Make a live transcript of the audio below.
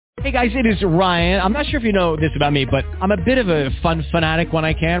Hey guys, it is Ryan. I'm not sure if you know this about me, but I'm a bit of a fun fanatic when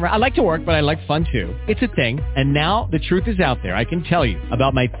I can. I like to work, but I like fun too. It's a thing. And now the truth is out there. I can tell you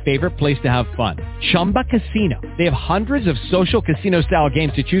about my favorite place to have fun. Chumba Casino. They have hundreds of social casino style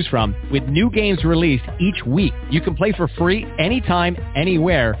games to choose from with new games released each week. You can play for free anytime,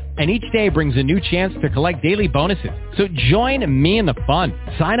 anywhere. And each day brings a new chance to collect daily bonuses. So join me in the fun.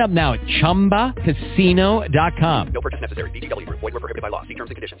 Sign up now at ChumbaCasino.com. No purchase necessary. VGW. Void where prohibited by law. See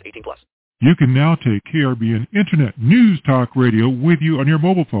terms and conditions. 18+. You can now take KRBN Internet News Talk Radio with you on your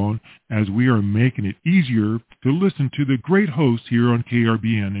mobile phone, as we are making it easier to listen to the great hosts here on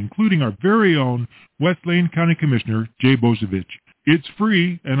KRBN, including our very own West Lane County Commissioner, Jay Bozovich. It's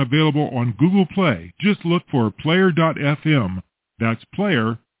free and available on Google Play. Just look for player.fm. That's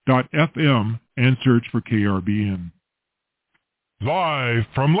player.fm and search for KRBN. Live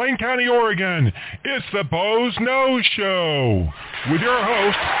from Lane County, Oregon, it's the Boze Noze Show with your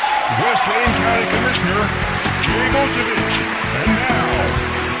host, West Lane County Commissioner Jay Bozovich. And now,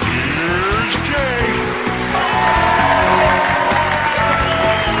 here's Jay.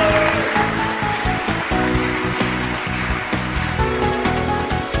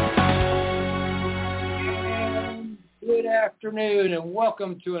 Good afternoon, and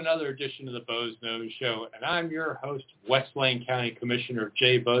welcome to another edition of the Boze Noze Show. And I'm your host, West Lane County Commissioner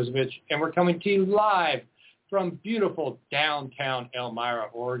Jay Bozovich, and we're coming to you live from beautiful downtown Elmira,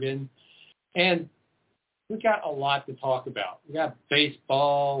 Oregon. And we got a lot to talk about. We got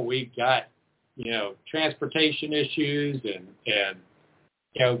baseball, we got, transportation issues, and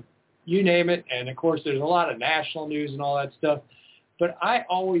you name it. And of course, there's a lot of national news and all that stuff. But I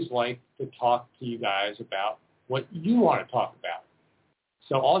always like to talk to you guys about what you want to talk about.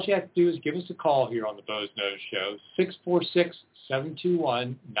 So all you have to do is give us a call here on the Boze Noze Show,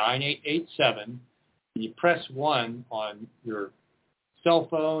 646-721-9887. You press 1 on your cell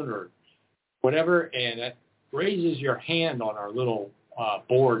phone or whatever, and it raises your hand on our little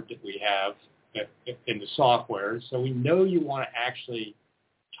board that we have in the software. So we know you want to actually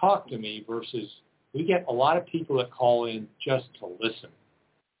talk to me versus we get a lot of people that call in just to listen,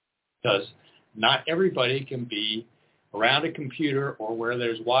 because not everybody can be around a computer or where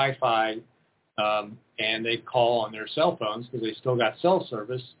there's Wi-Fi, and they call on their cell phones because they still got cell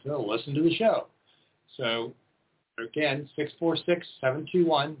service to listen to the show. So, again,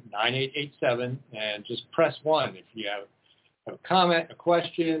 646-721-9887, and just press 1 if you have a comment, a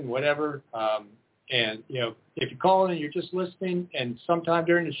question, whatever. And, if you call in and you're just listening and sometime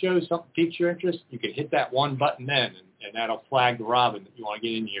during the show something piques your interest, you can hit that one button then, and that'll flag to Robin that you want to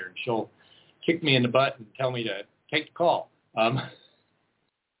get in here, and she'll kick me in the butt and tell me to take the call.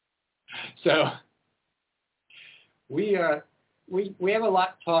 So we have a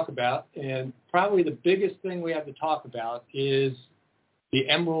lot to talk about, and probably the biggest thing we have to talk about is the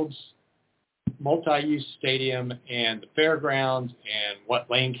Emeralds multi-use stadium and the fairgrounds and what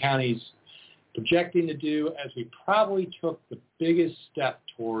Lane County's projecting to do, as we probably took the biggest step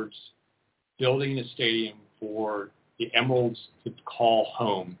towards building a stadium for the Emeralds to call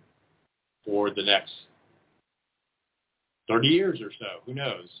home for the next 30 years or so. Who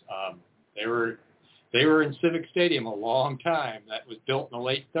knows? They were in Civic Stadium a long time. That was built in the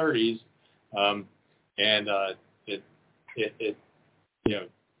late 30s, and it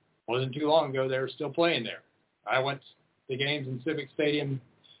wasn't too long ago they were still playing there. I went to games in Civic Stadium.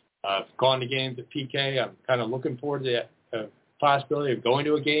 I've gone to games at PK. I'm kind of looking forward to the possibility of going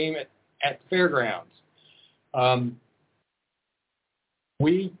to a game at the fairgrounds.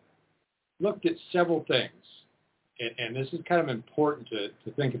 We looked at several things, and this is kind of important to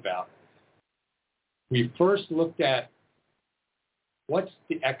think about. We first looked at what's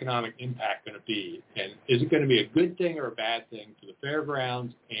the economic impact going to be, and is it going to be a good thing or a bad thing for the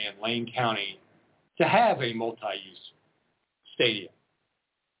fairgrounds and Lane County to have a multi-use stadium.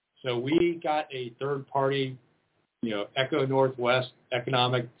 So we got a third-party, Echo Northwest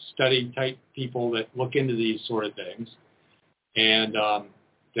economic study type people that look into these sort of things, and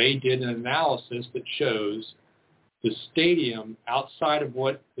they did an analysis that shows the stadium, outside of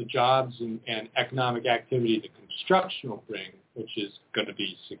what the jobs and economic activity the construction will bring, which is going to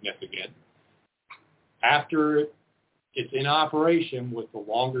be significant, after it's in operation with the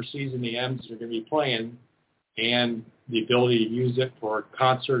longer season the Ems are going to be playing and the ability to use it for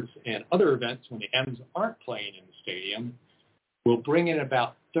concerts and other events when the Ems aren't playing in the stadium, will bring in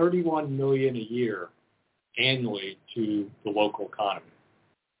about $31 million a year annually to the local economy.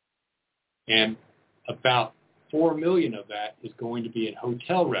 And about $4 million of that is going to be in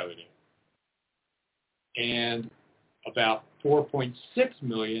hotel revenue. And about $4.6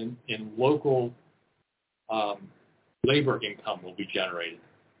 million in local labor income will be generated.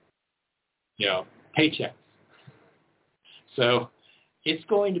 paychecks. So it's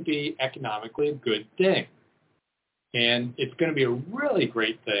going to be economically a good thing. And it's going to be a really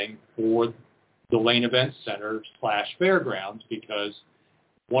great thing for the Lane Events Center / Fairgrounds, because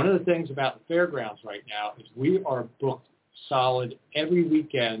one of the things about the fairgrounds right now is we are booked solid every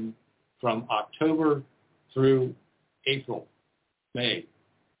weekend from October through April, May.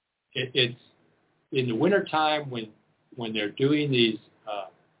 It's in the wintertime when they're doing these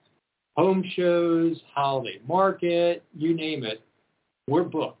home shows, holiday market, you name it, we're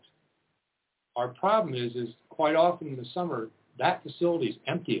booked. Our problem is quite often in the summer, that facility is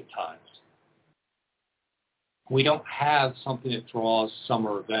empty at times. We don't have something that draws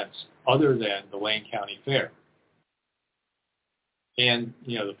summer events other than the Lane County Fair. And,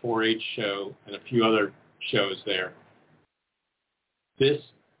 the 4-H show and a few other shows there. This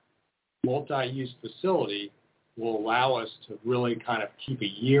multi-use facility will allow us to really kind of keep a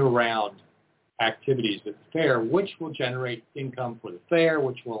year-round activities at the fair, which will generate income for the fair,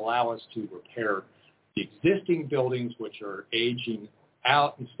 which will allow us to repair the existing buildings, which are aging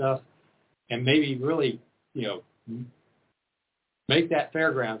out and stuff, and maybe really, make that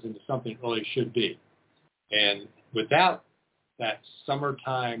fairgrounds into something it really should be. And without that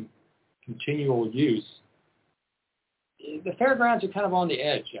summertime continual use, the fairgrounds are kind of on the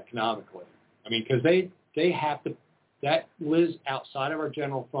edge economically. I mean, because they have to, that lives outside of our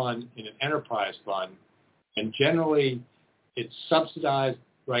general fund in an enterprise fund, and generally it's subsidized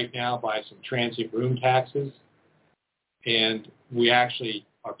right now by some transient room taxes, and we actually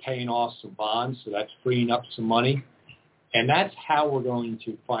are paying off some bonds, so that's freeing up some money, and that's how we're going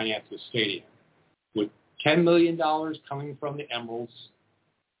to finance the stadium. With $10 million coming from the Emeralds,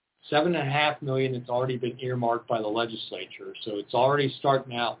 $7.5 million that's already been earmarked by the legislature, so it's already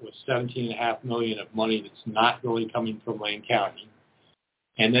starting out with $17.5 million of money that's not really coming from Lane County,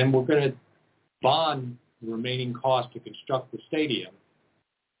 and then we're going to bond the remaining cost to construct the stadium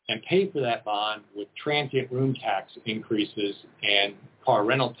and pay for that bond with transient room tax increases and car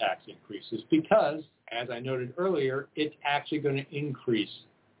rental tax increases, because, as I noted earlier, it's actually going to increase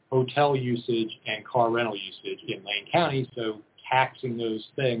hotel usage and car rental usage in Lane County, so taxing those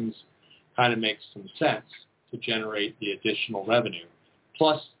things kind of makes some sense to generate the additional revenue.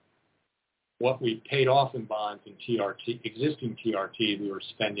 Plus, what we paid off in bonds and TRT, existing TRT, we were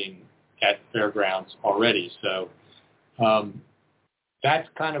spending at fairgrounds already. So that's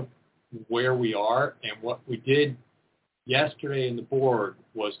kind of where we are. And what we did yesterday in the board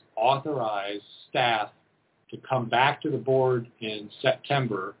was authorize staff to come back to the board in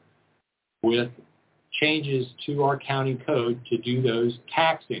September with changes to our county code to do those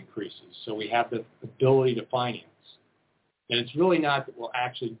tax increases, so we have the ability to finance. And it's really not that we'll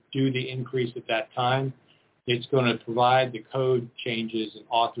actually do the increase at that time. It's going to provide the code changes and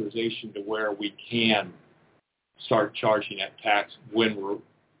authorization to where we can start charging that tax when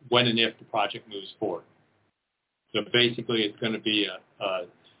and if the project moves forward. So basically, it's going to be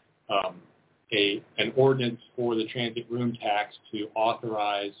an ordinance for the transit room tax to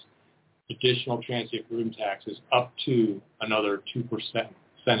authorize additional transient room taxes up to another 2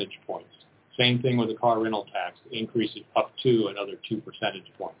 percentage points. Same thing with the car rental tax, increase it up to another 2 percentage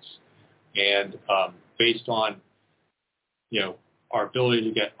points. And based on, our ability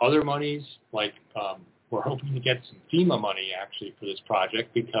to get other monies, like we're hoping to get some FEMA money actually for this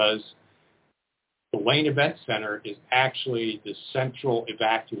project, because the Lane Event Center is actually the central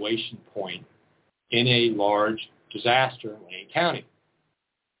evacuation point in a large disaster in Lane County.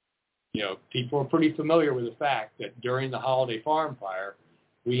 People are pretty familiar with the fact that during the Holiday Farm Fire,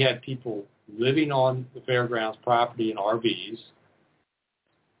 we had people living on the fairgrounds property in RVs.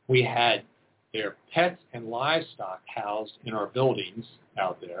 We had their pets and livestock housed in our buildings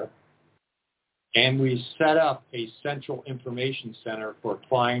out there. And we set up a central information center for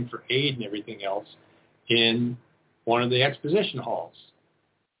applying for aid and everything else in one of the exposition halls.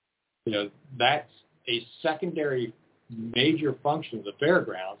 That's a secondary major function of the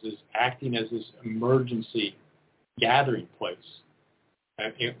fairgrounds, is acting as this emergency gathering place.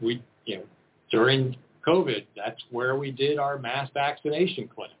 And during COVID, that's where we did our mass vaccination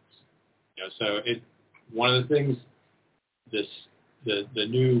clinics. So one of the things the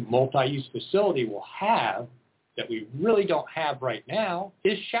new multi-use facility will have that we really don't have right now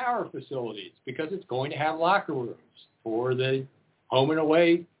is shower facilities, because it's going to have locker rooms for the home and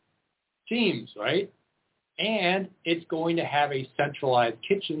away teams, right? And it's going to have a centralized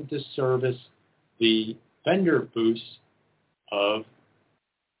kitchen to service the vendor booths of,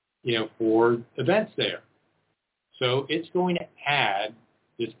 for events there. So it's going to add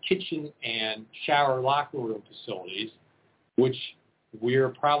this kitchen and shower locker room facilities, which we're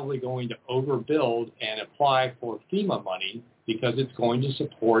probably going to overbuild and apply for FEMA money because it's going to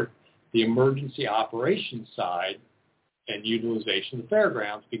support the emergency operations side and utilization of the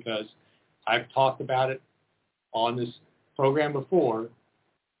fairgrounds, because I've talked about it on this program before.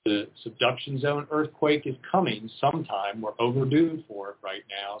 The subduction zone earthquake is coming sometime. We're overdue for it right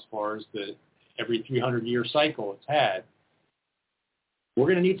now as far as the every 300-year cycle it's had. We're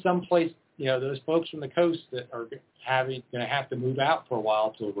going to need some place, those folks from the coast that are going to have to move out for a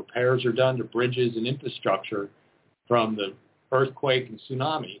while till repairs are done to bridges and infrastructure from the earthquake and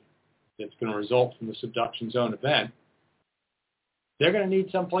tsunami that's going to result from the subduction zone event. They're going to need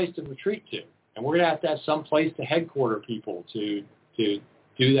some place to retreat to, and we're going to have some place to headquarter people to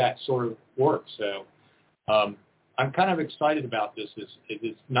do that sort of work. So I'm kind of excited about this.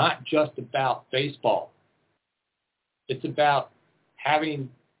 It's not just about baseball. It's about having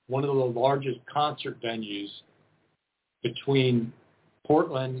one of the largest concert venues between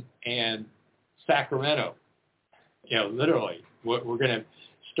Portland and Sacramento. Literally, we're going to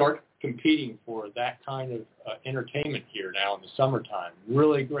start competing for that kind of entertainment here now in the summertime.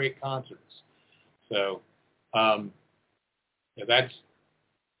 Really great concerts. So that's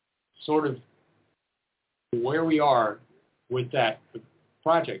sort of where we are with that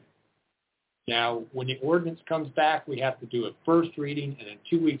project. Now, when the ordinance comes back, we have to do a first reading, and then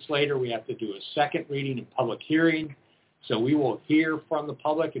 2 weeks later, we have to do a second reading and public hearing. So we will hear from the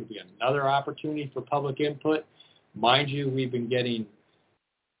public. It'll be another opportunity for public input. Mind you, we've been getting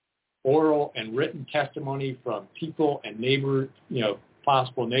oral and written testimony from people and neighbors,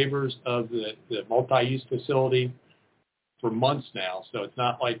 possible neighbors of the multi-use facility for months now. So it's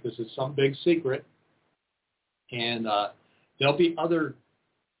not like this is some big secret. And there'll be other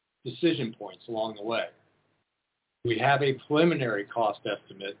decision points along the way. We have a preliminary cost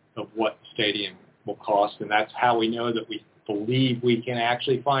estimate of what the stadium will cost, and that's how we know that we believe we can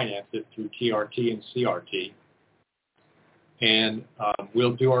actually finance it through TRT and CRT. And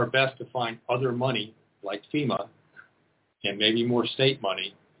we'll do our best to find other money like FEMA and maybe more state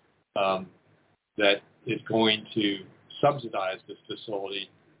money that is going to subsidize this facility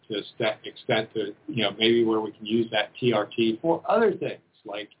to an extent that, maybe where we can use that TRT for other things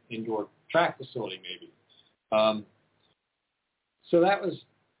like indoor track facility maybe. So that was,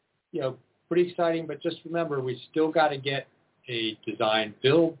 pretty exciting, but just remember, we still got to get a design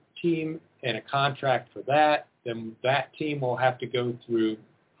build team and a contract for that. Then that team will have to go through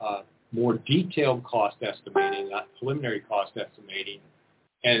more detailed cost estimating, not preliminary cost estimating,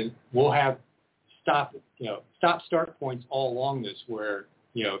 and we'll have stop-start points all along this where,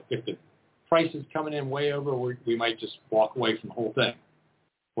 if the price is coming in way over, we might just walk away from the whole thing.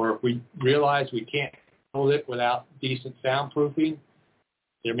 Or if we realize we can't hold it without decent soundproofing,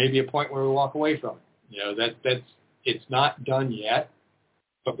 there may be a point where we walk away from it. It's not done yet,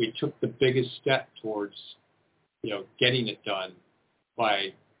 but we took the biggest step towards, getting it done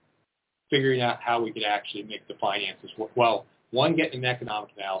by figuring out how we could actually make the finances work. Well, 1, getting an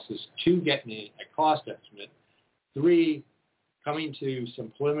economic analysis, 2, getting a cost estimate, 3, coming to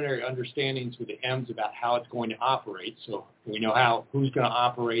some preliminary understandings with the Ems about how it's going to operate, so we know who's going to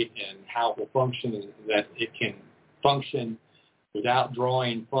operate and how it will function, and that it can function without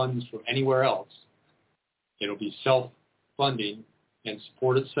drawing funds from anywhere else. It'll be self-funding and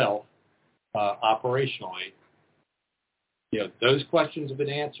support itself operationally. Those questions have been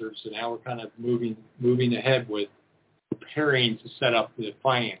answered, so now we're kind of moving ahead with preparing to set up the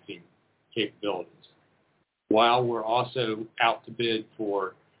financing capabilities, while we're also out to bid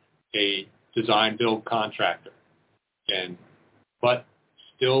for a design build contractor. But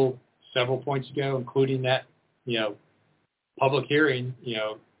still several points to go, including that, public hearing.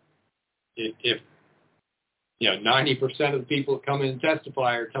 If 90% of the people that come in and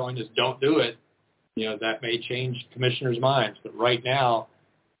testify are telling us don't do it, that may change commissioners' minds. But right now,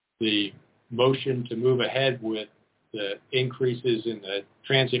 the motion to move ahead with the increases in the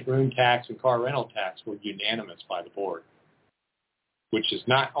transit room tax and car rental tax were unanimous by the board, which is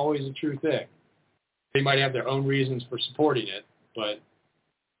not always a true thing. They might have their own reasons for supporting it, but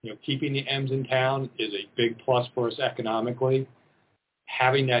keeping the Ems in town is a big plus for us economically.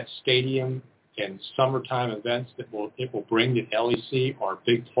 Having that stadium and summertime events it will bring to LEC are a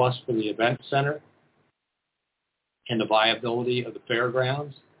big plus for the event center and the viability of the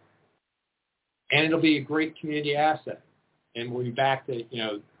fairgrounds. And it'll be a great community asset. And we'll be back to,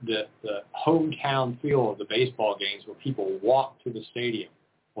 the hometown feel of the baseball games where people walk to the stadium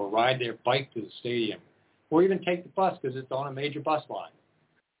or ride their bike to the stadium or even take the bus because it's on a major bus line.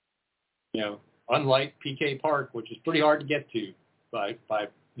 Unlike PK Park, which is pretty hard to get to by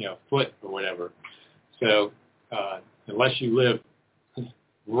foot or whatever. So unless you live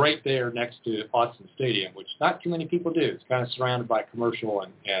right there next to Ems Stadium, which not too many people do. It's kind of surrounded by commercial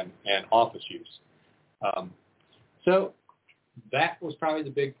and office use. So that was probably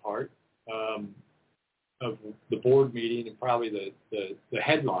the big part of the board meeting and probably the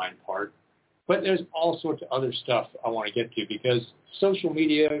headline part. But there's all sorts of other stuff I want to get to because social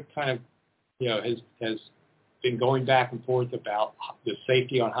media kind of, has been going back and forth about the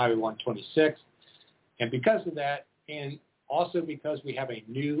safety on Highway 126. And because of that, and also because we have a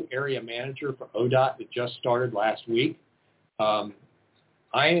new area manager for ODOT that just started last week, I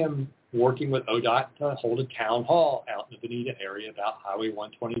am working with ODOT to hold a town hall out in the Bonita area about Highway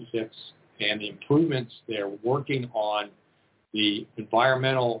 126 and the improvements they're working on the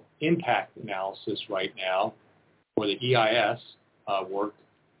environmental impact analysis right now for the EIS work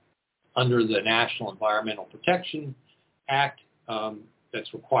under the National Environmental Protection Act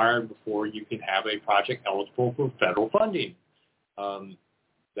that's required before you can have a project eligible for federal funding.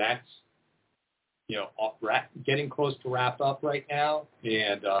 That's getting close to wrap up right now,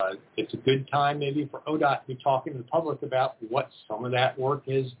 and it's a good time maybe for ODOT to be talking to the public about what some of that work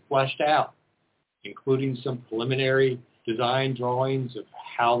is fleshed out, including some preliminary design drawings of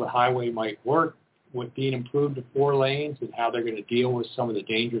how the highway might work with being improved to 4 lanes and how they're going to deal with some of the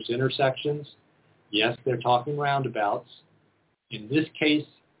dangerous intersections. Yes, they're talking roundabouts. In this case,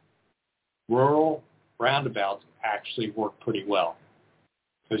 rural roundabouts actually work pretty well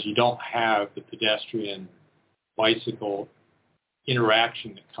because you don't have the pedestrian bicycle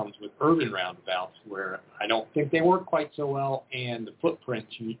interaction that comes with urban roundabouts where I don't think they work quite so well, and the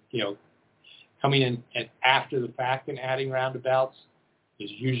footprints, coming in and after the fact and adding roundabouts is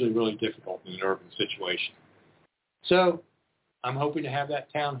usually really difficult in an urban situation. So I'm hoping to have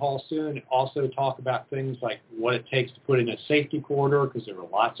that town hall soon and also talk about things like what it takes to put in a safety corridor, because there were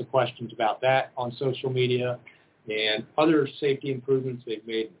lots of questions about that on social media, and other safety improvements they've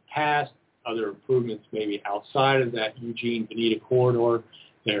made in the past, other improvements maybe outside of that Eugene-Bonita corridor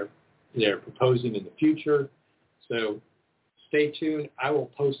they're proposing in the future. So stay tuned. I will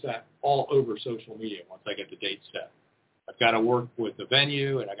post that all over social media once I get the date set. I've got to work with the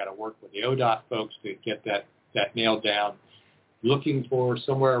venue, and I've got to work with the ODOT folks to get that nailed down. Looking for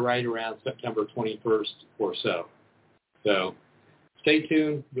somewhere right around September 21st or so. So stay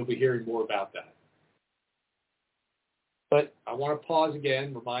tuned. You'll be hearing more about that. But I want to pause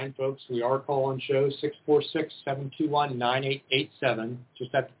again, remind folks we are calling show 646-721-9887.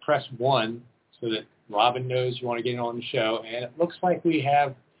 Just have to press 1 so that Robin knows you want to get on the show. And it looks like we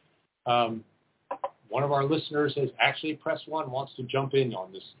have one of our listeners has actually pressed 1, wants to jump in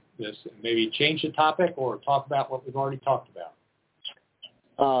on this and maybe change the topic or talk about what we've already talked about.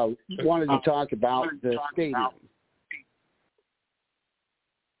 Wanted to talk about the stadium.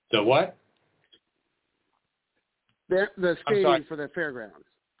 The what? The stadium for the fairgrounds.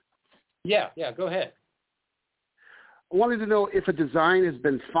 Yeah, go ahead. I wanted to know if a design has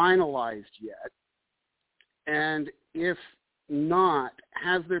been finalized yet, and if not,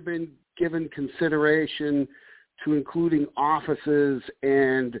 has there been given consideration to including offices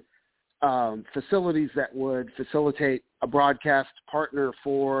and facilities that would facilitate a broadcast partner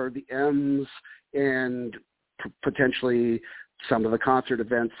for the Ems and potentially some of the concert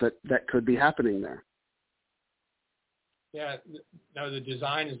events that could be happening there? Yeah, no, the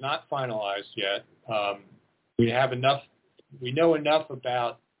design is not finalized yet. We know enough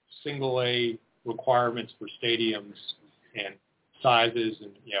about single A requirements for stadiums and sizes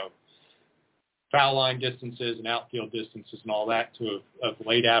and, foul line distances and outfield distances and all that to have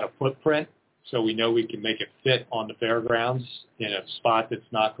laid out a footprint so we know we can make it fit on the fairgrounds in a spot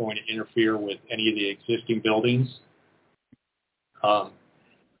that's not going to interfere with any of the existing buildings.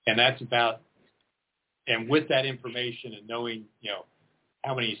 And that's about, and with that information and knowing,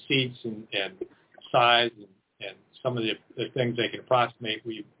 how many seats and size and some of the things they can approximate,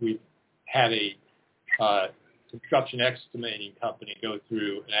 we've had a construction estimating company go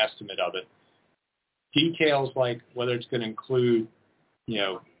through an estimate of it. Details like whether it's going to include,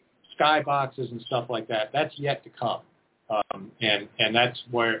 sky boxes and stuff like that, that's yet to come. And that's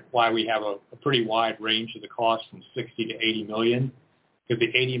why we have a pretty wide range of the cost from 60 to 80 million, because the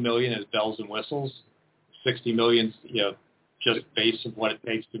 80 million is bells and whistles. 60 million, just base of what it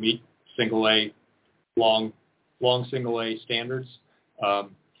takes to meet single A, long single A standards.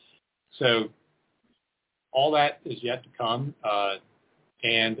 So all that is yet to come.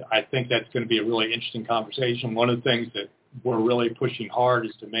 And I think that's going to be a really interesting conversation. One of the things that we're really pushing hard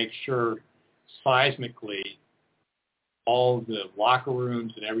is to make sure seismically all the locker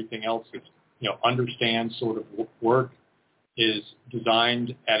rooms and everything else that, understands sort of work is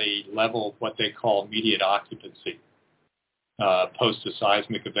designed at a level of what they call immediate occupancy. post a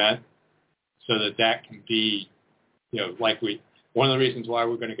seismic event, so that can be, one of the reasons why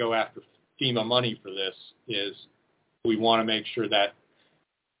we're going to go after FEMA money for this is we want to make sure that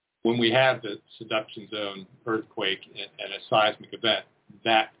when we have the subduction zone earthquake and a seismic event,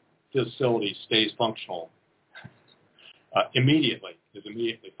 that facility stays functional immediately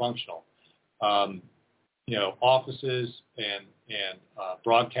functional. Offices and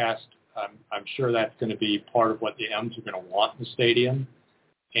broadcast, I'm sure that's going to be part of what the Ems are going to want in the stadium.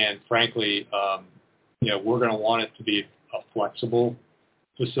 And frankly, we're going to want it to be a flexible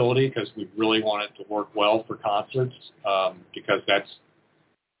facility because we really want it to work well for concerts because that's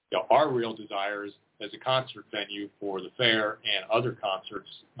our real desire is as a concert venue for the fair and other concerts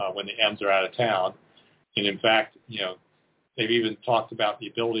when the Ems are out of town. And in fact, they've even talked about the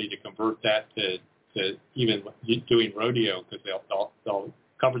ability to convert that to even doing rodeo because they'll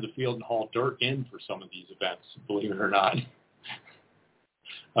cover the field and haul dirt in for some of these events, believe it or not.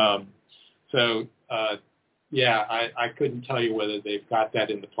 I couldn't tell you whether they've got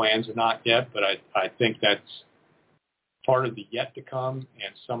that in the plans or not yet, but I think that's part of the yet to come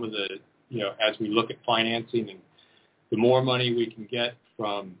and some of the, as we look at financing and the more money we can get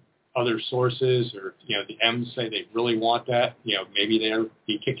from other sources or, the Ems say they really want that, maybe they'll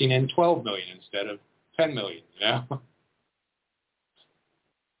be kicking in $12 million instead of $10 million,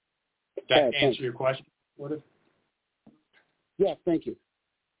 Did that answer your question? Yes, thank you.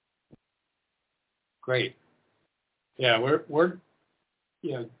 Great. Yeah, we're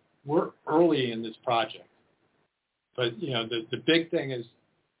early in this project, but the big thing is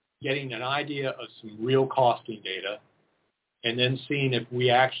getting an idea of some real costing data, and then seeing if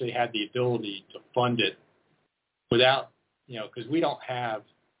we actually had the ability to fund it without, because we don't have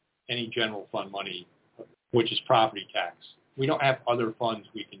any general fund money, which is property tax. We don't have other funds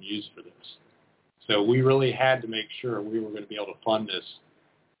we can use for this. So we really had to make sure we were going to be able to fund this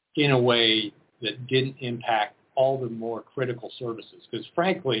in a way that didn't impact all the more critical services. Because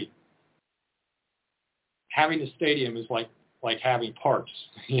frankly, having a stadium is like having parks,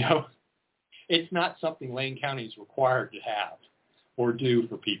 It's not something Lane County is required to have or do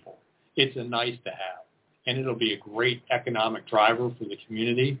for people. It's a nice to have. And it'll be a great economic driver for the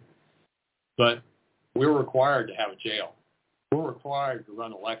community. But we're required to have a jail. We're required to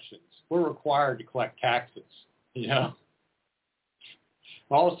run elections. We're required to collect taxes,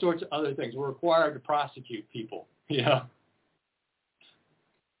 all sorts of other things. We're required to prosecute people, We're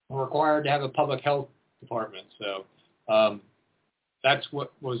required to have a public health department. So that's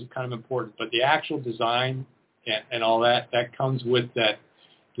what was kind of important. But the actual design and all that comes with that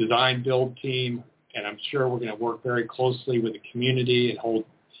design build team. And I'm sure we're going to work very closely with the community and hold,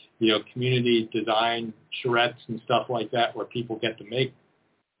 community design charrettes and stuff like that where people get to make,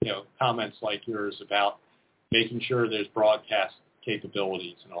 comments like yours about making sure there's broadcast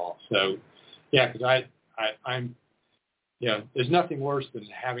capabilities and all. So, yeah, because I'm there's nothing worse than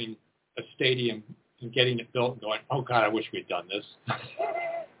having a stadium and getting it built and going, oh, God, I wish we'd done this.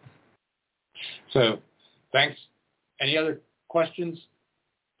 So thanks. Any other questions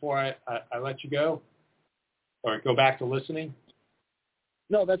before I let you go or go back to listening?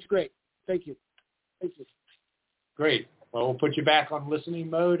 No, that's great. Thank you. Great. Well, we'll put you back on listening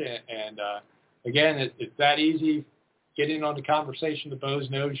mode. And again, it's that easy. Getting on the Conversation the Bows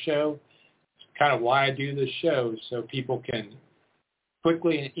Knows show. It's kind of why I do this show, so people can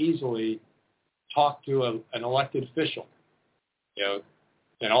quickly and easily talk to an elected official.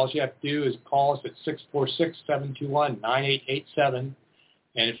 And all you have to do is call us at 646-721-9887. And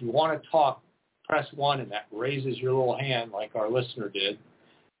if you want to talk, press 1, and that raises your little hand like our listener did.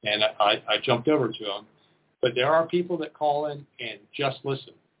 And I jumped over to him. But there are people that call in and just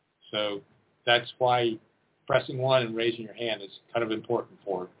listen. So that's why pressing 1 and raising your hand is kind of important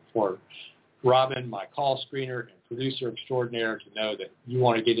for Robin, my call screener and producer extraordinaire, to know that you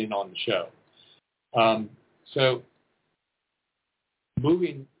want to get in on the show. So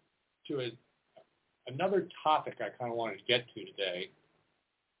moving to another topic I kind of wanted to get to today,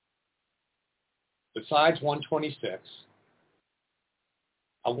 besides 126,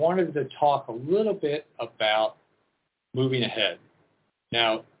 I wanted to talk a little bit about moving ahead.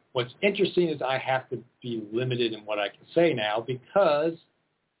 Now, what's interesting is I have to be limited in what I can say now because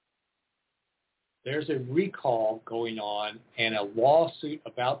there's a recall going on and a lawsuit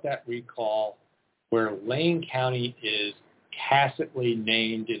about that recall where Lane County is tacitly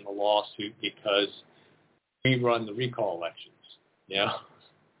named in the lawsuit because we run the recall elections,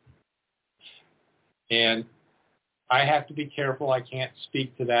 And I have to be careful. I can't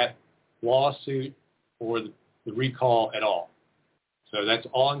speak to that lawsuit or the recall at all. So that's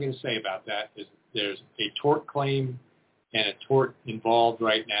all I'm going to say about that is there's a tort claim and a tort involved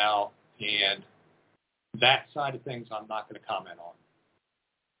right now, and that side of things I'm not going to comment on.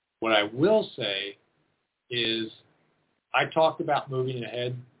 What I will say is I talked about moving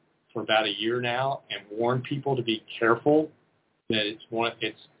ahead for about a year now and warned people to be careful that it's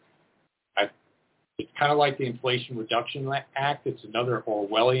kind of like the Inflation Reduction Act. It's another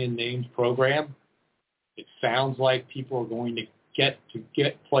Orwellian named program. It sounds like people are going to get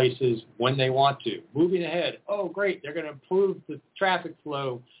places when they want to. Moving ahead, oh great, they're going to improve the traffic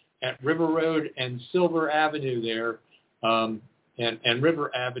flow at River Road and Silver Avenue there, and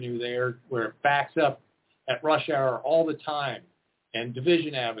River Avenue there, where it backs up at rush hour all the time, and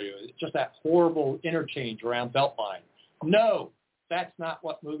Division Avenue. It's just that horrible interchange around Beltline. No, that's not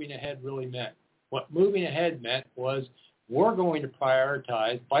what moving ahead really meant. What moving ahead meant was we're going to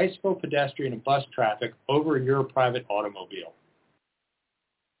prioritize bicycle, pedestrian, and bus traffic over your private automobile.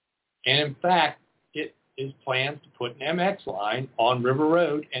 And in fact, it is plans to put an MX line on River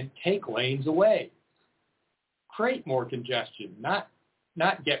Road and take lanes away. Create more congestion, not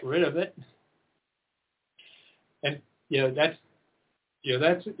get rid of it. And that's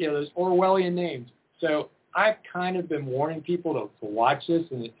those Orwellian names. So I've kind of been warning people to watch this,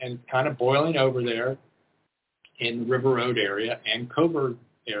 and kind of boiling over there in the River Road area and Coburg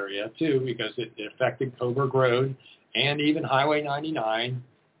area too, because it affected Coburg Road and even Highway 99.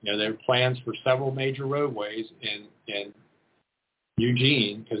 There are plans for several major roadways in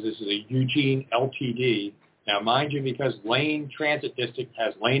Eugene, because this is a Eugene LTD. Now, mind you, because Lane Transit District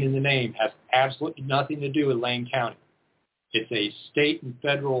has Lane in the name, has absolutely nothing to do with Lane County. It's a state and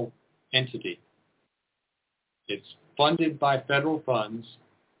federal entity. It's funded by federal funds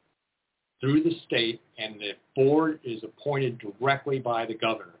through the state, and the board is appointed directly by the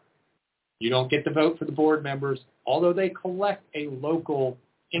governor. You don't get to vote for the board members, although they collect a local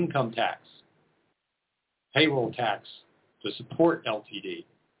income tax, payroll tax to support LTD,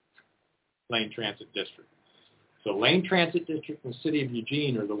 Lane Transit District. So Lane Transit District and the City of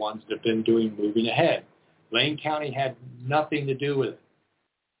Eugene are the ones that have been doing moving ahead. Lane County had nothing to do with it.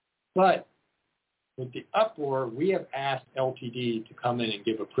 But with the uproar, we have asked LTD to come in and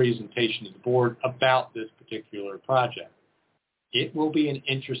give a presentation to the board about this particular project. It will be an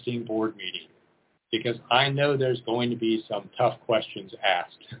interesting board meeting, because I know there's going to be some tough questions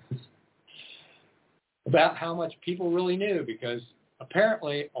asked about how much people really knew, because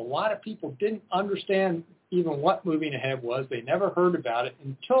apparently a lot of people didn't understand even what moving ahead was. They never heard about it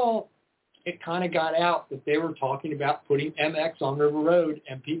until it kind of got out that they were talking about putting MX on River Road,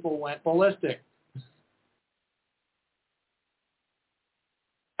 and people went ballistic.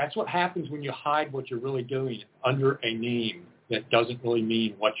 That's what happens when you hide what you're really doing under a name that doesn't really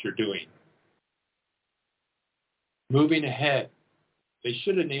mean what you're doing. Moving ahead, they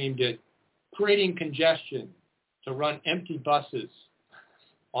should have named it creating congestion to run empty buses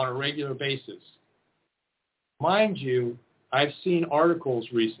on a regular basis. Mind you, I've seen articles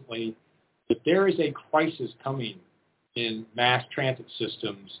recently that there is a crisis coming in mass transit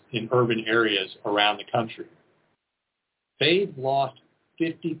systems in urban areas around the country. They've lost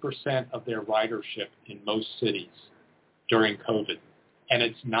 50% of their ridership in most cities during COVID, and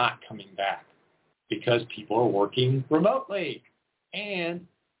it's not coming back because people are working remotely and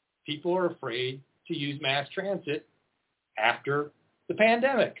people are afraid to use mass transit after the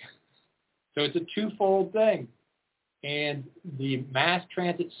pandemic. So it's a twofold thing. And the mass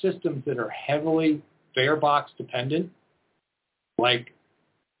transit systems that are heavily fare box dependent, like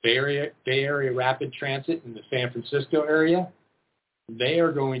Bay Area Rapid Transit in the San Francisco area, they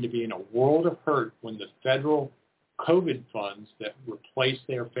are going to be in a world of hurt when the federal COVID funds that replace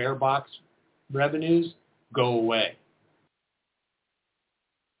their fare box revenues go away.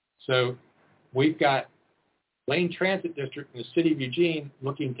 So we've got Lane Transit District in the City of Eugene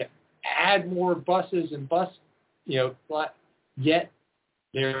looking to add more buses and yet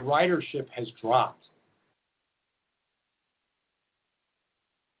their ridership has dropped.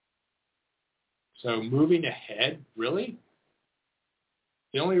 So moving ahead, really?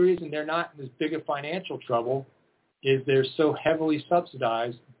 The only reason they're not in as big a financial trouble is they're so heavily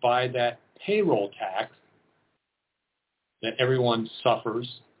subsidized by that payroll tax that everyone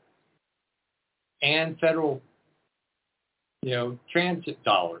suffers, and federal, transit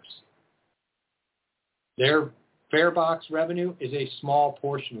dollars. Their fare box revenue is a small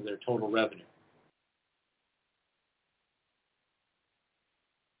portion of their total revenue.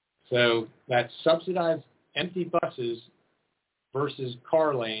 So that's subsidized empty buses versus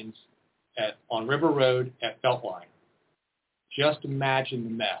car lanes on River Road at Beltline. Just imagine the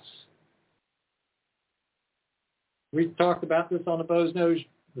mess. We talked about this on the Bo's Nose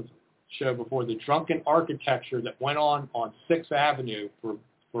show before, the drunken architecture that went on 6th Avenue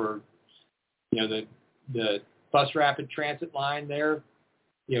for the bus rapid transit line there,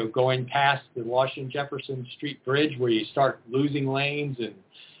 going past the Washington Jefferson Street Bridge, where you start losing lanes and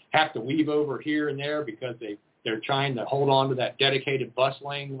have to weave over here and there because they're trying to hold on to that dedicated bus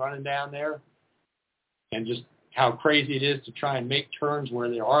lane running down there, and just how crazy it is to try and make turns where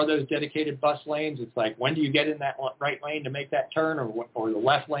there are those dedicated bus lanes. It's like, when do you get in that right lane to make that turn, or the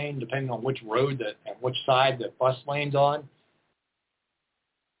left lane, depending on which road and which side the bus lane's on?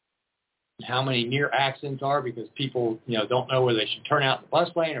 How many near accidents are because people, don't know whether they should turn out in the bus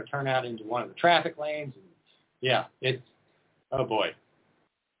lane or turn out into one of the traffic lanes. And yeah, oh boy.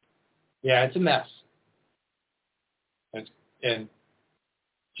 Yeah, it's a mess. And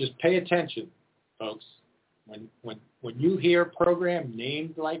just pay attention, folks. When you hear a program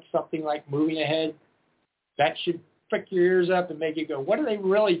named like something like Moving Ahead, that should prick your ears up and make you go, what are they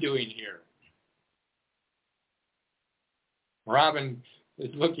really doing here? Robin is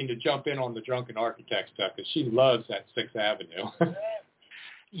looking to jump in on the drunken architect stuff because she loves that 6th Avenue.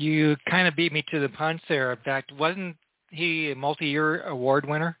 You kind of beat me to the punch there. In fact, wasn't he a multi-year award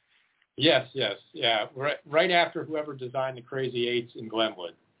winner? Yes, yeah. Right after whoever designed the Crazy Eights in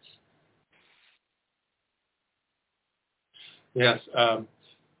Glenwood. Yes,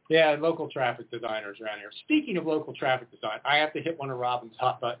 local traffic designers around here. Speaking of local traffic design, I have to hit one of Robin's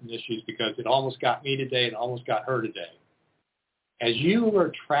hot button issues because it almost got me today and almost got her today. As you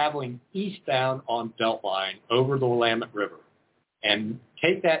are traveling eastbound on Beltline over the Willamette River and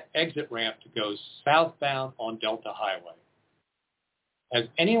take that exit ramp to go southbound on Delta Highway, has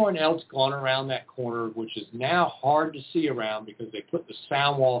anyone else gone around that corner, which is now hard to see around because they put the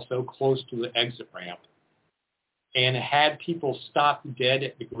sound wall so close to the exit ramp, and had people stop dead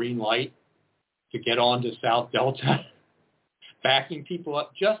at the green light to get onto South Delta, backing people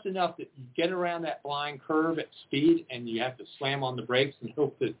up just enough that you get around that blind curve at speed and you have to slam on the brakes and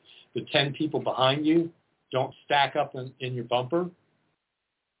hope that the 10 people behind you don't stack up in your bumper?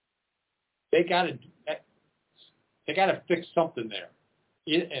 They got to fix something there.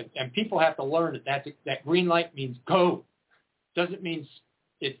 And people have to learn that green light means go. Doesn't mean,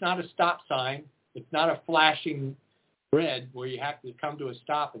 it's not a stop sign. It's not a flashing red where you have to come to a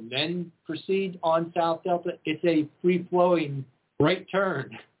stop and then proceed on South Delta. It's a free-flowing right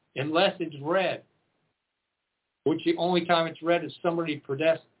turn unless it's red, which the only time it's red is somebody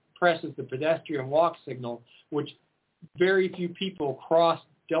presses the pedestrian walk signal, which very few people cross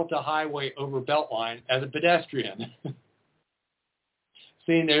Delta Highway over Beltline as a pedestrian.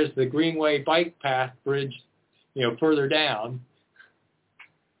 Seeing there's the Greenway bike path bridge, further down,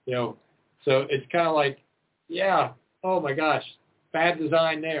 so it's kind of like, yeah, oh my gosh, bad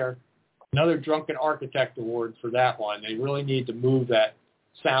design there. Another drunken architect award for that one. They really need to move that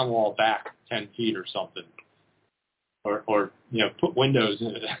sound wall back 10 feet or something, or put windows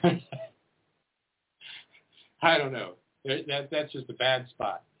in it. I don't know. That's just a bad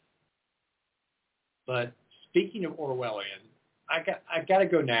spot. But speaking of Orwellian, I got to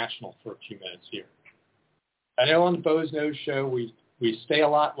go national for a few minutes here. I know on the Bo's Nose Show we stay a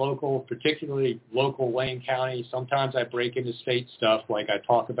lot local, particularly local Wayne County. Sometimes I break into state stuff, like I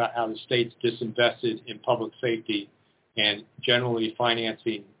talk about how the state's disinvested in public safety and generally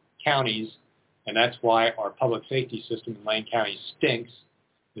financing counties, and that's why our public safety system in Wayne County stinks,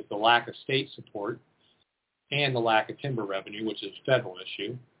 is the lack of state support and the lack of timber revenue, which is a federal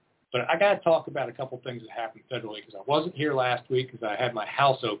issue. But I got to talk about a couple things that happened federally because I wasn't here last week because I had my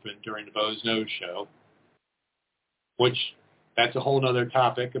house open during the Bo's Nose Show, which that's a whole other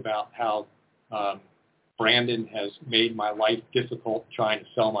topic about how Brandon has made my life difficult trying to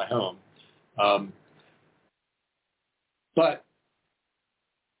sell my home. But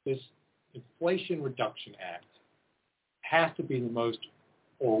this Inflation Reduction Act has to be the most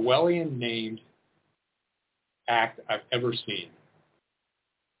Orwellian named act I've ever seen.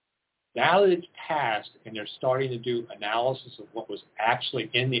 Now that it's passed and they're starting to do analysis of what was actually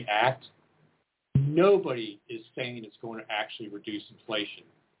in the act, nobody is saying it's going to actually reduce inflation.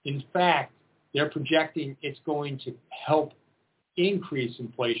 In fact, they're projecting it's going to help increase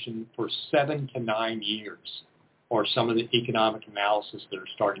inflation for 7 to 9 years, or some of the economic analysis that are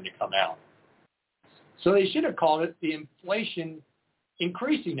starting to come out. So they should have called it the Inflation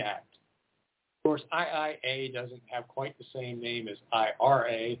Increasing Act. Of course, IIA doesn't have quite the same name as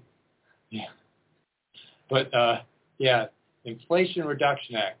IRA. Yeah. But, Inflation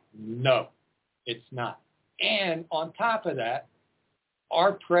Reduction Act, no, it's not. And on top of that,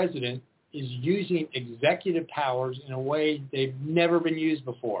 our president is using executive powers in a way they've never been used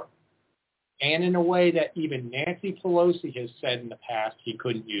before. and in a way that even Nancy Pelosi has said in the past he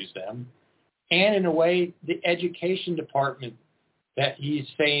couldn't use them, and in a way the education department that he's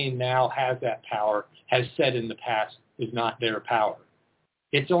saying now has that power has said in the past is not their power.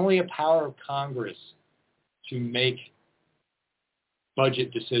 It's only a power of Congress to make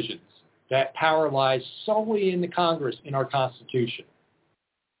budget decisions. That power lies solely in the Congress, in our Constitution.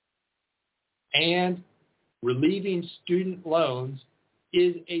 And relieving student loans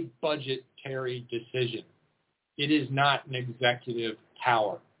is a budgetary decision. It is not an executive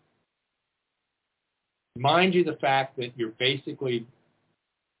power. Mind you the fact that you're basically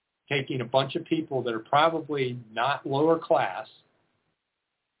taking a bunch of people that are probably not lower class,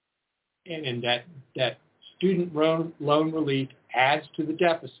 and in that student loan relief adds to the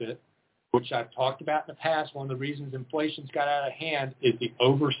deficit, which I've talked about in the past. One of the reasons inflation's got out of hand is the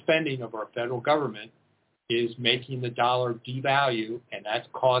overspending of our federal government is making the dollar devalue, and that's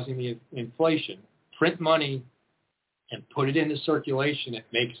causing the inflation. Print money and put it into circulation. It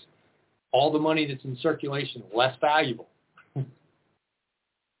makes all the money that's in circulation less valuable.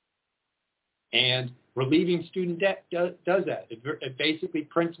 And relieving student debt does that. It basically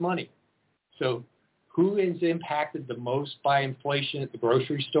prints money. So who is impacted the most by inflation at the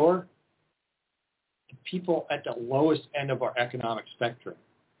grocery store? The people at the lowest end of our economic spectrum.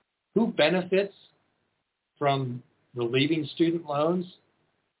 Who benefits from relieving student loans?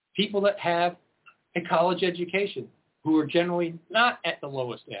 People that have a college education, who are generally not at the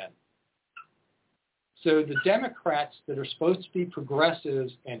lowest end. So the Democrats that are supposed to be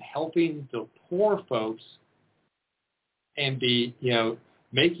progressives and helping the poor folks and be,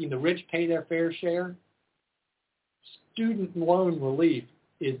 making the rich pay their fair share, student loan relief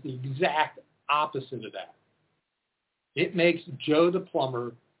is the exact opposite of that. It makes Joe the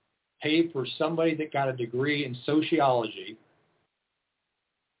plumber pay for somebody that got a degree in sociology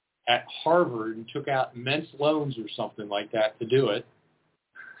at Harvard and took out immense loans or something like that to do it.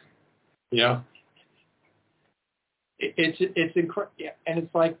 It's incredible, and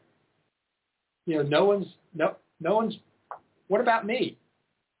it's like, no one's. What about me?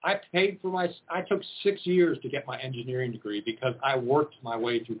 I took 6 years to get my engineering degree because I worked my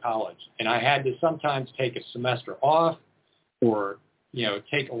way through college, and I had to sometimes take a semester off, or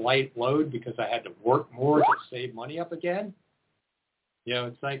take a light load because I had to work more to save money up again.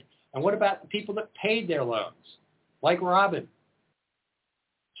 It's like, and what about the people that paid their loans, like Robin?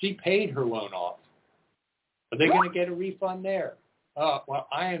 She paid her loan off. Are they going to get a refund there? Well,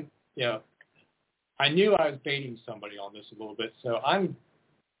 I knew I was baiting somebody on this a little bit, so I'm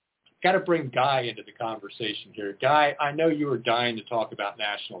got to bring Guy into the conversation here. Guy, I know you were dying to talk about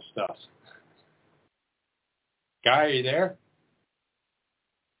national stuff. Guy, are you there?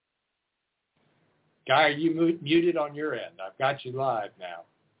 Guy, are you muted on your end? I've got you live now.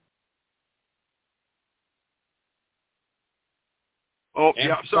 Oh, and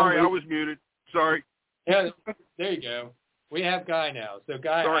yeah, sorry, I was muted. Sorry. Yeah, there you go. We have Guy now. So,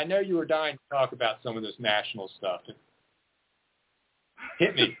 Guy, sorry. I know you were dying to talk about some of this national stuff.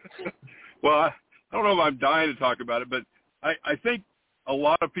 Hit me. Well, I don't know if I'm dying to talk about it, but I think a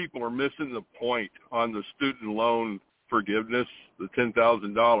lot of people are missing the point on the student loan forgiveness, the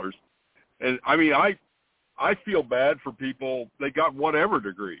 $10,000. And, I feel bad for people. They got whatever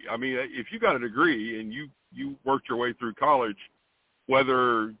degree. If you got a degree and you worked your way through college,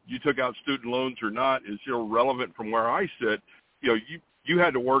 whether you took out student loans or not is irrelevant from where I sit. You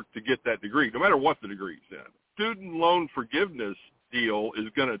had to work to get that degree, no matter what the degree is in. Student loan forgiveness deal is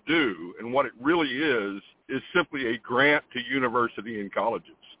going to do, and what it really is simply a grant to university and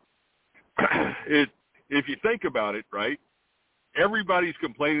colleges. If you think about it, right, everybody's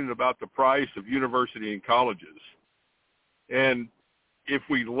complaining about the price of university and colleges. And if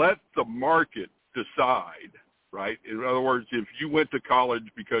we let the market decide, right, in other words, if you went to college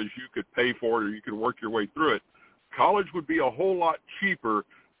because you could pay for it or you could work your way through it, college would be a whole lot cheaper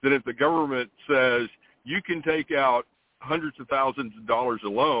than if the government says you can take out hundreds of thousands of dollars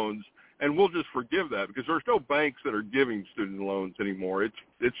of loans and we'll just forgive that, because there's no banks that are giving student loans anymore.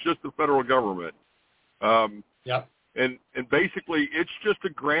 It's just the federal government. Yep. And basically it's just a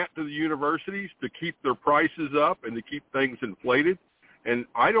grant to the universities to keep their prices up and to keep things inflated. And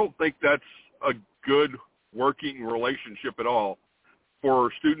I don't think that's a good working relationship at all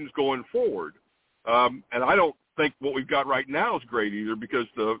for students going forward. And I don't think what we've got right now is great either, because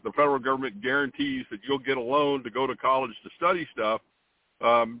the federal government guarantees that you'll get a loan to go to college to study stuff.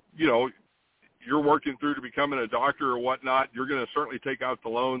 You're working through to becoming a doctor or whatnot. You're going to certainly take out the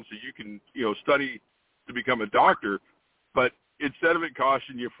loan so you can, study to become a doctor. But instead of it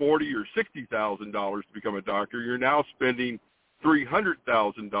costing you $40,000 or $60,000 to become a doctor, you're now spending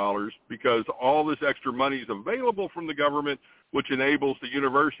 $300,000 because all this extra money is available from the government, which enables the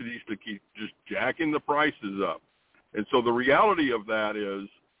universities to keep just jacking the prices up. And so the reality of that is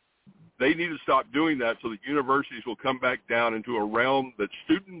they need to stop doing that so that universities will come back down into a realm that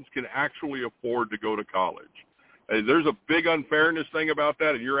students can actually afford to go to college. And there's a big unfairness thing about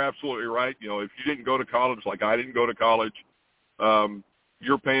that, and you're absolutely right. You know, if you didn't go to college like I didn't go to college,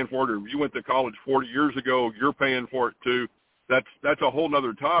 you're paying for it. Or if you went to college 40 years ago, you're paying for it too. That's a whole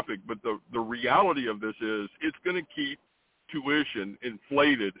other topic. But the reality of this is it's going to keep tuition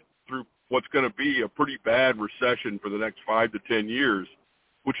inflated through what's going to be a pretty bad recession for the next 5 to 10 years,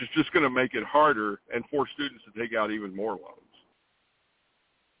 which is just going to make it harder and force students to take out even more loans.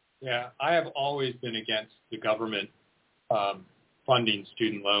 Yeah, I have always been against the government funding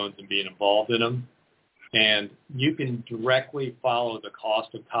student loans and being involved in them. And you can directly follow the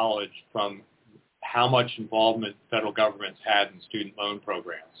cost of college from how much involvement federal government's had in student loan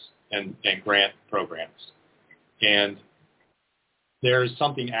programs and grant programs. And there's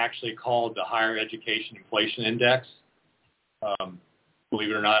something actually called the Higher Education Inflation Index. Believe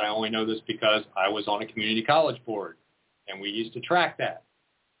it or not, I only know this because I was on a community college board, and we used to track that.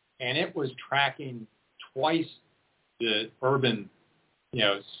 And it was tracking twice the urban,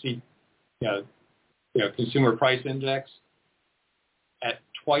 consumer price index at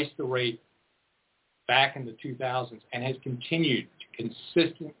twice the rate back in the 2000s, and has continued to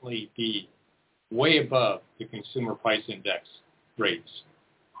consistently be way above the consumer price index rates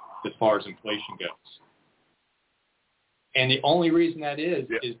as far as inflation goes. And the only reason that is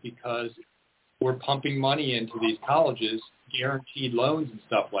because we're pumping money into these colleges, guaranteed loans and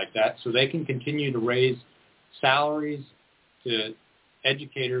stuff like that, so they can continue to raise salaries to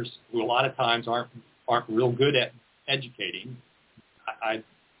educators who a lot of times aren't real good at educating. I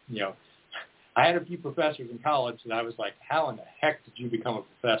had a few professors in college that I was like, how in the heck did you become a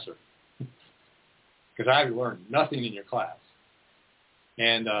professor? Because I learned nothing in your class.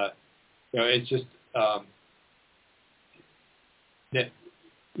 And, it's just that,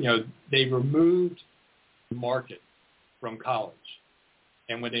 they removed the market from college.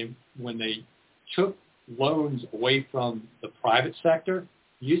 And when they took loans away from the private sector,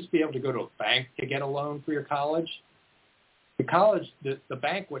 you used to be able to go to a bank to get a loan for your college. The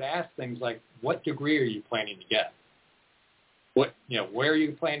bank would ask things like, what degree are you planning to get? Where are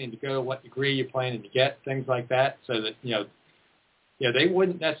you planning to go? What degree are you planning to get? Things like that. So that, they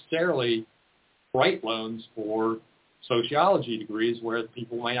wouldn't necessarily write loans for sociology degrees where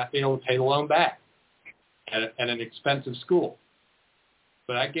people might not be able to pay the loan back at an expensive school.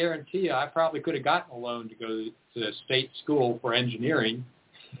 But I guarantee you, I probably could have gotten a loan to go to a state school for engineering,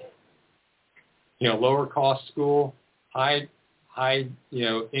 lower cost school, high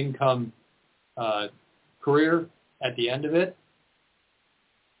income career at the end of it.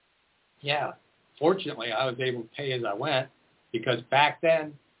 Yeah, fortunately, I was able to pay as I went because back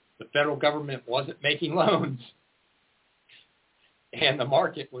then the federal government wasn't making loans, and the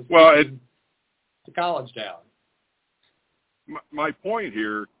market was keeping the college down. My point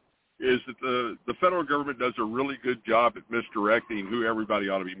here is that the federal government does a really good job at misdirecting who everybody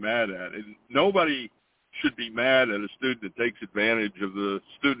ought to be mad at. And nobody should be mad at a student that takes advantage of the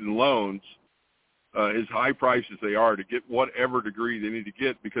student loans, as high priced as they are, to get whatever degree they need to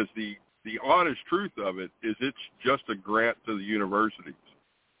get, because the honest truth of it is it's just a grant to the universities.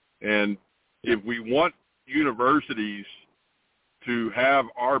 And if we want universities to have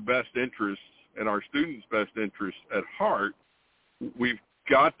our best interests and our students' best interests at heart, we've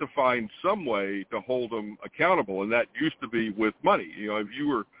got to find some way to hold them accountable, and that used to be with money. If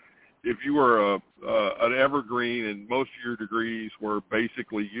you were an evergreen and most of your degrees were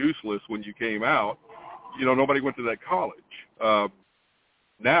basically useless when you came out, nobody went to that college.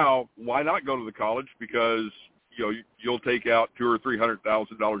 Now, why not go to the college? Because you'll take out $200,000 or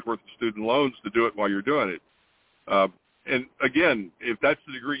 $300,000 worth of student loans to do it while you're doing it. And again, if that's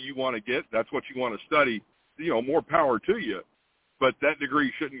the degree you want to get, that's what you want to study, more power to you. But that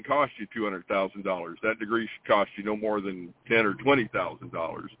degree shouldn't cost you $200,000. That degree should cost you no more than $10,000 or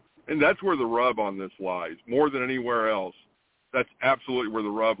 $20,000. And that's where the rub on this lies. More than anywhere else, that's absolutely where the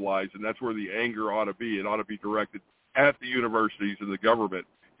rub lies, and that's where the anger ought to be. It ought to be directed at the universities and the government,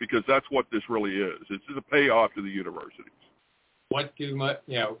 because that's what this really is. It's a payoff to the universities.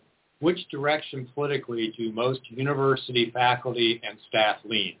 Which direction politically do most university faculty and staff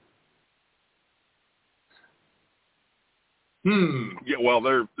lean? Yeah, well,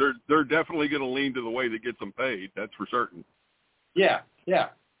 they're definitely going to lean to the way that gets them paid. That's for certain. Yeah.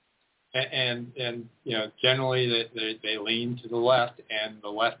 And generally they lean to the left, and the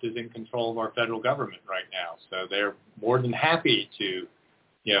left is in control of our federal government right now. So they're more than happy to,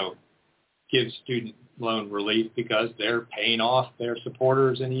 give student loan relief because they're paying off their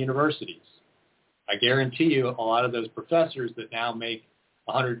supporters in the universities. I guarantee you a lot of those professors that now make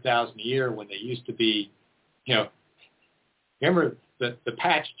 $100,000 a year when they used to be, remember the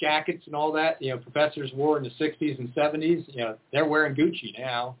patch jackets and all that, professors wore in the 60s and 70s, they're wearing Gucci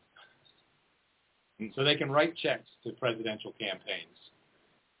now. So they can write checks to presidential campaigns.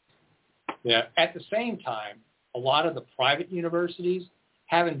 Yeah. At the same time, a lot of the private universities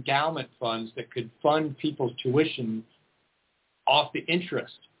have endowment funds that could fund people's tuition off the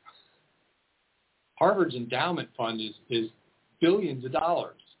interest. Harvard's endowment fund is billions of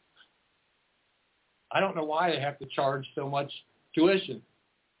dollars. I don't know why they have to charge so much tuition.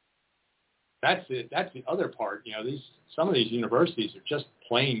 That's it. That's the other part. Some of these universities are just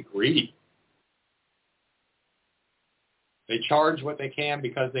plain greedy. They charge what they can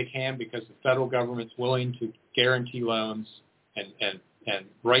because the federal government's willing to guarantee loans and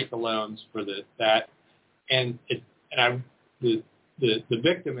write the loans for that. The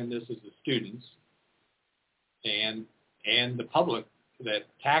victim in this is the students and the public, that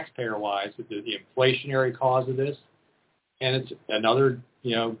taxpayer-wise, the inflationary cause of this, and it's another,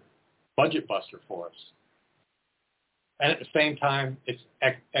 budget buster for us. And at the same time, it's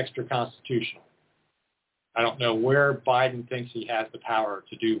extra constitutional. I don't know where Biden thinks he has the power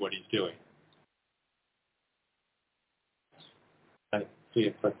to do what he's doing.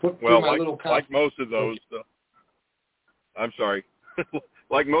 Like most of those, I'm sorry.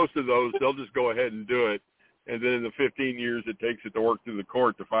 Like most of those, they'll just go ahead and do it. And then in the 15 years it takes it to work through the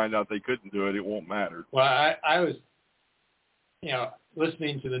court to find out they couldn't do it, it won't matter. Well, I was,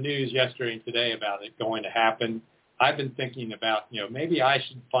 listening to the news yesterday and today about it going to happen. I've been thinking about, maybe I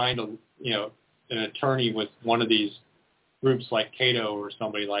should find an attorney with one of these groups like Cato or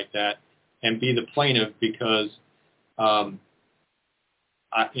somebody like that and be the plaintiff because,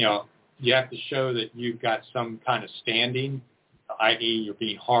 you have to show that you've got some kind of standing, i.e. you're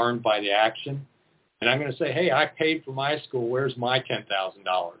being harmed by the action. And I'm going to say, hey, I paid for my school. Where's my $10,000?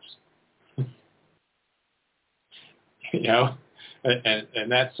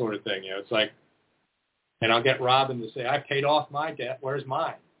 And that sort of thing. It's like, and I'll get Robin to say, I paid off my debt. Where's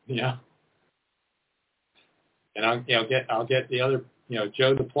mine? And I'll get the other,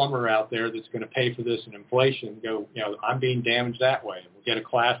 Joe the plumber out there that's going to pay for this in inflation. Go, I'm being damaged that way. And we'll get a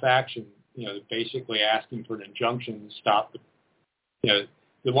class action, basically asking for an injunction to stop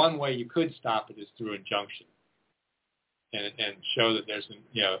the one way you could stop it is through injunction, and show that there's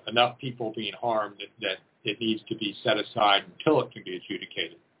enough people being harmed that it needs to be set aside until it can be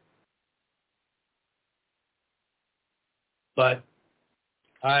adjudicated. But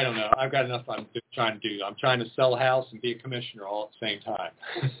I don't know. I've got enough I'm trying to do. I'm trying to sell a house and be a commissioner all at the same time.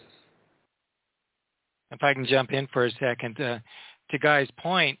 If I can jump in for a second, to Guy's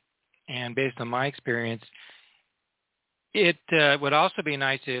point, and based on my experience, it would also be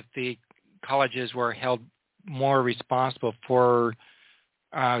nice if the colleges were held more responsible for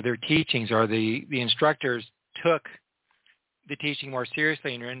their teachings, or the instructors took the teaching more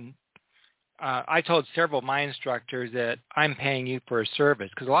seriously. And I told several of my instructors that I'm paying you for a service,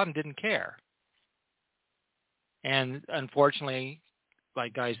 because a lot of them didn't care. And unfortunately,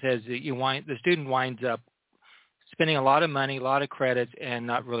 like Guy says, the student winds up spending a lot of money, a lot of credits, and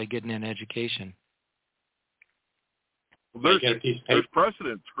not really getting an education. Well, there's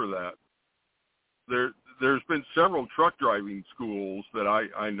precedents for that. There's been several truck driving schools that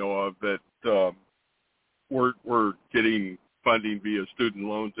I know of that were getting funding via student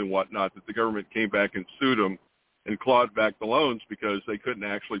loans and whatnot, that the government came back and sued them and clawed back the loans because they couldn't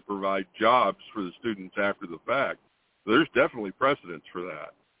actually provide jobs for the students after the fact. There's definitely precedents for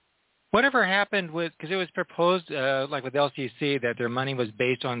that. Whatever happened with, because it was proposed, like with LCC, that their money was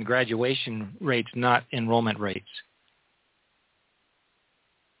based on graduation rates, not enrollment rates.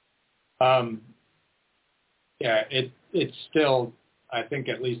 It's still, I think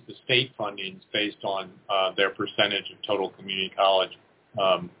at least the state funding is based on their percentage of total community college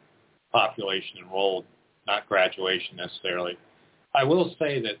population enrolled, not graduation necessarily. I will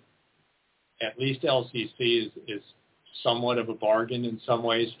say that at least LCC is somewhat of a bargain in some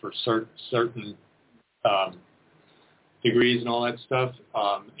ways for certain degrees and all that stuff.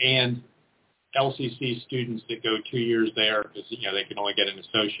 And LCC students that go 2 years there, because they can only get an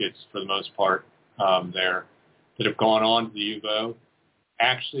associate's for the most part there, that have gone on to the U of O,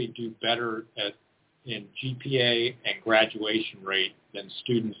 actually do better in GPA and graduation rate than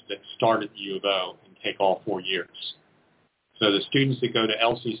students that start at the U of O and take all 4 years. So the students that go to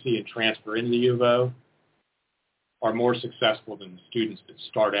LCC and transfer into the U of O are more successful than the students that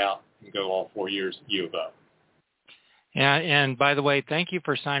start out and go all 4 years at U of O. Yeah, and by the way, thank you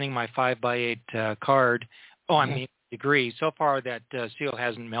for signing my 5x8 card. Oh, I mean degree. So far, that seal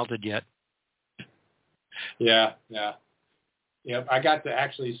hasn't melted yet. Yeah. I got to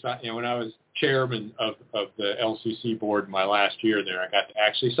actually sign. When I was chairman of the LCC board my last year there, I got to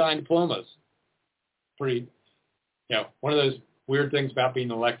actually sign diplomas. Pretty, one of those weird things about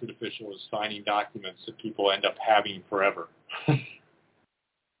being an elected official is signing documents that people end up having forever.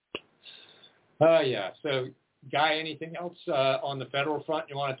 Yeah. So, Guy, anything else on the federal front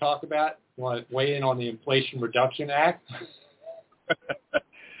you want to talk about? You want to weigh in on the Inflation Reduction Act?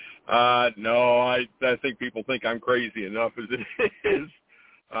 No, I think people think I'm crazy enough as it is.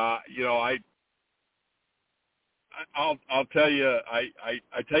 I'll tell you, I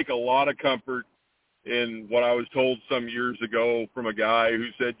take a lot of comfort in what I was told some years ago from a guy who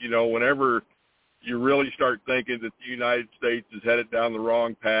said, whenever you really start thinking that the United States is headed down the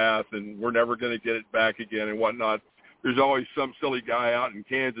wrong path and we're never going to get it back again and whatnot, there's always some silly guy out in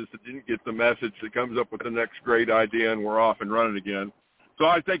Kansas that didn't get the message that comes up with the next great idea and we're off and running again. So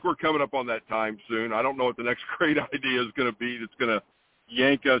I think we're coming up on that time soon. I don't know what the next great idea is going to be that's going to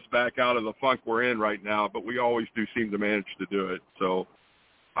yank us back out of the funk we're in right now, but we always do seem to manage to do it. So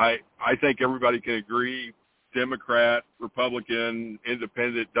I think everybody can agree, Democrat, Republican,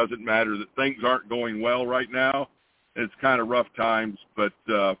 Independent, doesn't matter, that things aren't going well right now. It's kind of rough times, but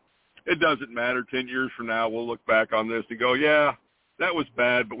it doesn't matter. 10 years from now, we'll look back on this and go, yeah, that was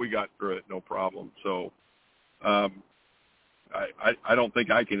bad, but we got through it, no problem. So I don't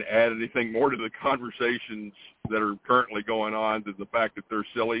think I can add anything more to the conversations that are currently going on than the fact that they're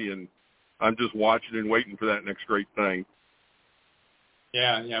silly, and I'm just watching and waiting for that next great thing.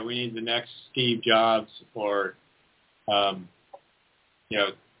 Yeah, we need the next Steve Jobs or,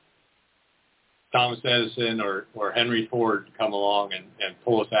 Thomas Edison or Henry Ford to come along and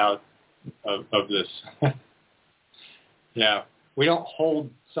pull us out of this. Yeah, we don't hold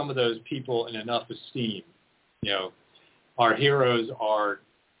some of those people in enough esteem. Our heroes are,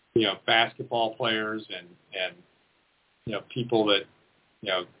 basketball players and people that,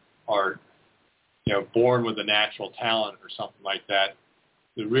 are, born with a natural talent or something like that.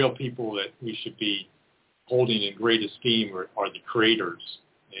 The real people that we should be holding in great esteem are the creators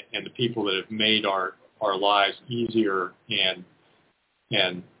and the people that have made our lives easier and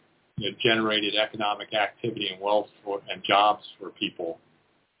generated economic activity and wealth and jobs for people.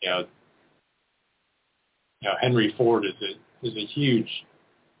 Henry Ford is a huge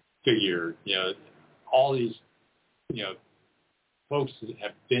figure. All these folks that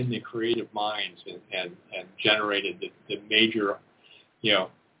have been the creative minds and generated the major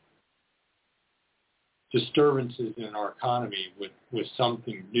disturbances in our economy with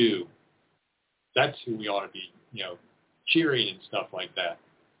something new. That's who we ought to be, cheering and stuff like that.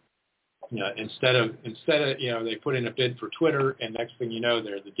 Instead of they put in a bid for Twitter, and next thing you know,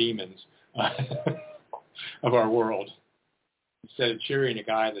 they're the demons of our world. Instead of cheering a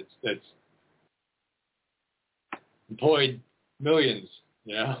guy that's employed millions,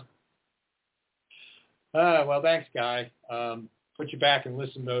 Well, thanks, Guy. Put you back in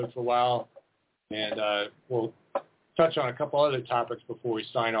listen mode for a while, and we'll touch on a couple other topics before we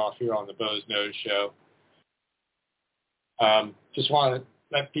sign off here on the Bo's Nose Show. Just want to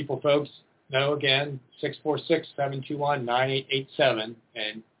let folks know again, 646-721-9887,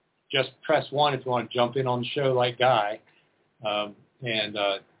 and just press 1 if you want to jump in on the show like Guy, and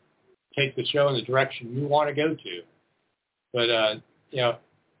take the show in the direction you want to go to. But,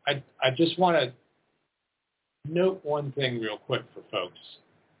 I just want to note one thing real quick for folks,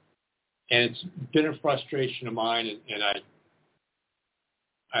 and it's been a frustration of mine, and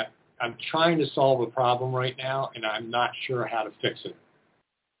I'm trying to solve a problem right now, and I'm not sure how to fix it.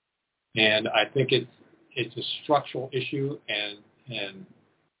 And I think it's a structural issue, and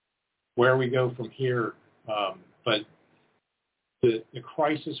where we go from here. But the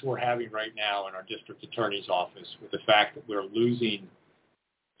crisis we're having right now in our district attorney's office, with the fact that we're losing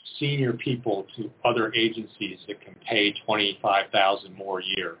senior people to other agencies that can pay $25,000 more a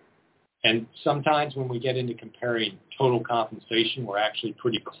year. And sometimes when we get into comparing total compensation, we're actually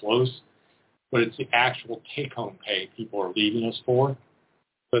pretty close, but it's the actual take-home pay people are leaving us for.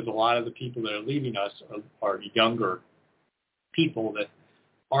 Because a lot of the people that are leaving us are younger people that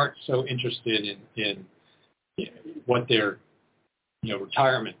aren't so interested in what their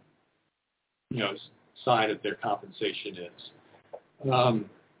retirement side of their compensation is.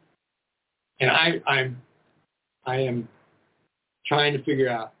 And I am trying to figure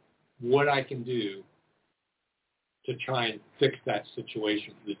out what I can do to try and fix that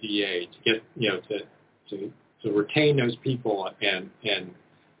situation for the DA, to get, to retain those people and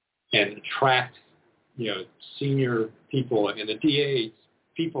attract, senior people. And the DA's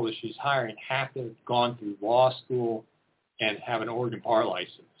people that she's hiring have to have gone through law school and have an Oregon bar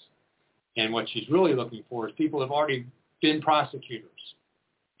license. And what she's really looking for is people who have already been prosecutors,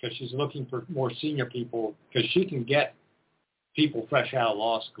 because she's looking for more senior people, because she can get people fresh out of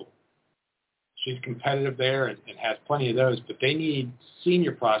law school. She's competitive there and has plenty of those, but they need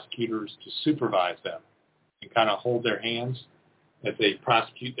senior prosecutors to supervise them and kind of hold their hands as they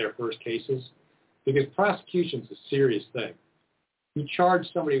prosecute their first cases, because prosecution is a serious thing. You charge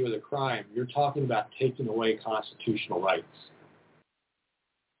somebody with a crime, you're talking about taking away constitutional rights.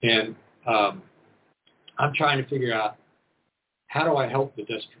 And I'm trying to figure out, how do I help the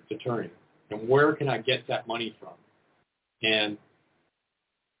district attorney? And where can I get that money from? And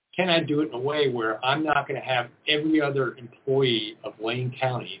can I do it in a way where I'm not going to have every other employee of Lane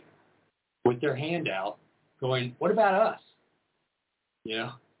County with their hand out going, what about us?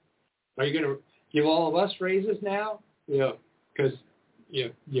 Are you going to give all of us raises now? Because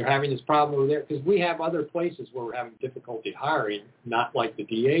you're having this problem over there. Because we have other places where we're having difficulty hiring, not like the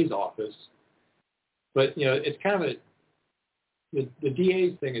DA's office. But, it's kind of the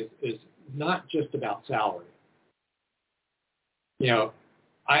DA's thing is not just about salary.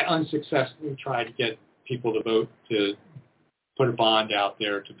 I unsuccessfully tried to get people to vote to put a bond out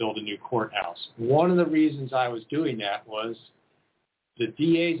there to build a new courthouse. One of the reasons I was doing that was the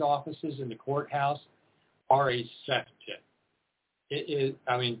DA's offices in the courthouse are a cesspit.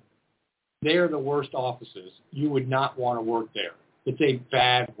 They're the worst offices. You would not want to work there. It's a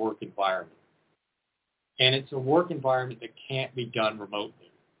bad work environment. And it's a work environment that can't be done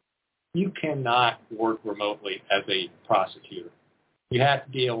remotely. You cannot work remotely as a prosecutor. You have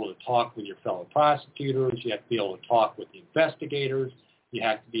to be able to talk with your fellow prosecutors. You have to be able to talk with the investigators. You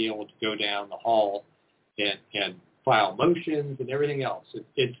have to be able to go down the hall and file motions and everything else.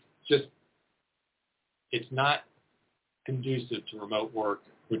 It's not conducive to remote work,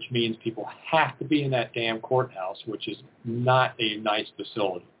 which means people have to be in that damn courthouse, which is not a nice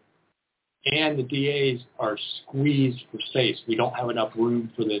facility. And the DAs are squeezed for space. We don't have enough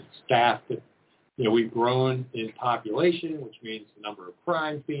room for the staff that, we've grown in population, which means the number of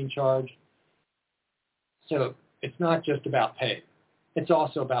crimes being charged. So it's not just about pay. It's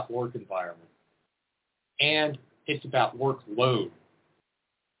also about work environment. And it's about workload.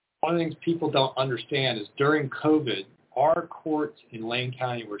 One of the things people don't understand is during COVID, our courts in Lane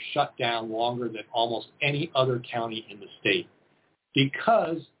County were shut down longer than almost any other county in the state,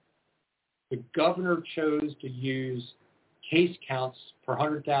 because the governor chose to use case counts per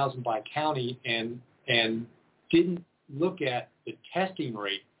 100,000 by county and didn't look at the testing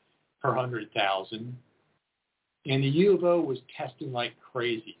rate per 100,000. And the U of O was testing like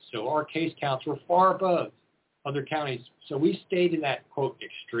crazy. So our case counts were far above other counties. So we stayed in that, quote,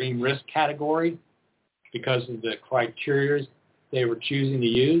 extreme risk category because of the criteria they were choosing to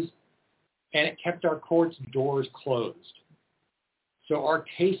use. And it kept our courts' doors closed. So our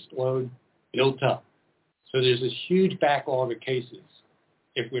caseload built up. So there's this huge backlog of cases.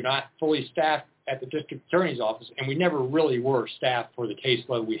 If we're not fully staffed at the district attorney's office, and we never really were staffed for the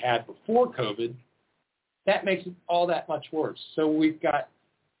caseload we had before COVID, that makes it all that much worse. So we've got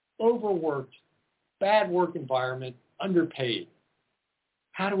overworked, bad work environment, underpaid.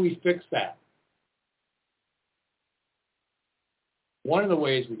 How do we fix that? One of the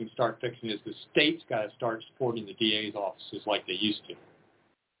ways we can start fixing it is the state's got to start supporting the DA's offices like they used to.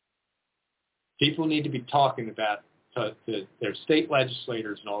 People need to be talking about to their state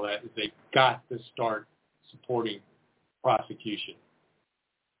legislators and all that. They've got to start supporting prosecution.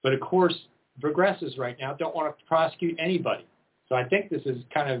 But of course, progressives right now don't want to prosecute anybody. So I think this is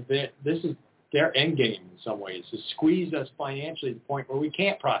their end game in some ways, to squeeze us financially to the point where we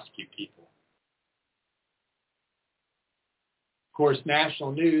can't prosecute people. Of course,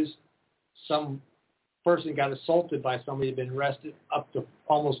 national news, some person got assaulted by somebody who had been arrested up to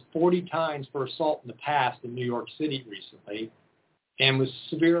almost 40 times for assault in the past in New York City recently, and was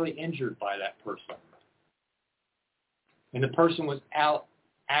severely injured by that person. And the person was out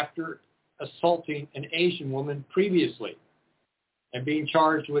after assaulting an Asian woman previously and being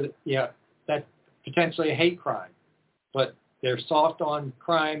charged with that potentially a hate crime. But their soft on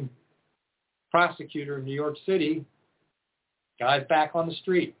crime prosecutor in New York City got back on the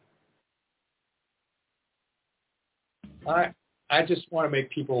street. I just want to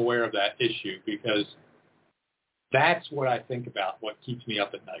make people aware of that issue, because that's what I think about, what keeps me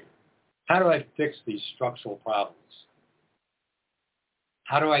up at night. How do I fix these structural problems?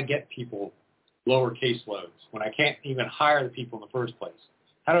 How do I get people lower caseloads, when I can't even hire the people in the first place?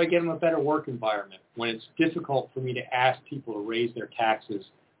 How do I get them a better work environment when it's difficult for me to ask people to raise their taxes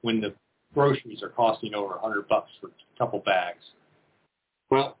when the groceries are costing over $100 for a couple bags?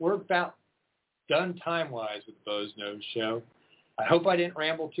 Well, we're about done time-wise with the Bo's Nose Show. I hope I didn't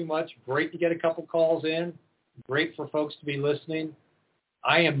ramble too much. Great to get a couple calls in. Great for folks to be listening.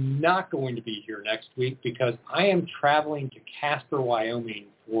 I am not going to be here next week because I am traveling to Casper, Wyoming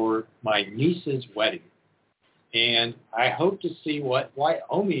for my niece's wedding. And I hope to see what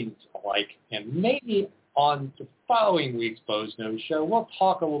Wyoming's like. And maybe on the following week's Bo's Nose Show, we'll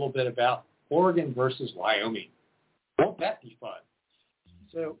talk a little bit about Oregon versus Wyoming. Won't that be fun?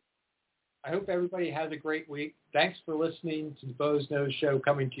 So I hope everybody has a great week. Thanks for listening to the Bo's Nose Show,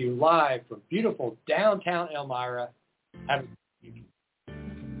 coming to you live from beautiful downtown Elmira. Have a good week.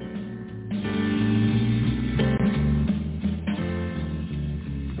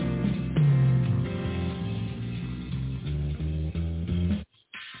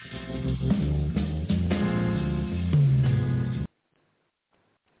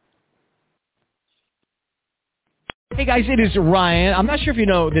 Hey guys, it is Ryan. I'm not sure if you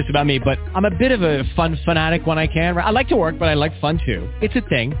know this about me, but I'm a bit of a fun fanatic when I can. I like to work, but I like fun too. It's a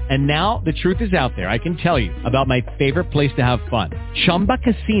thing. And now the truth is out there. I can tell you about my favorite place to have fun. Chumba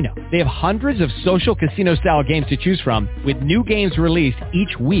Casino. They have hundreds of social casino style games to choose from with new games released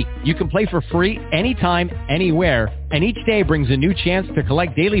each week. You can play for free anytime, anywhere. And each day brings a new chance to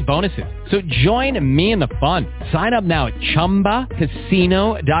collect daily bonuses. So join me in the fun. Sign up now at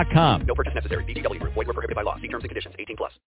ChumbaCasino.com. No purchase necessary. VGW Group. Void where prohibited by law. See terms and conditions. 18+.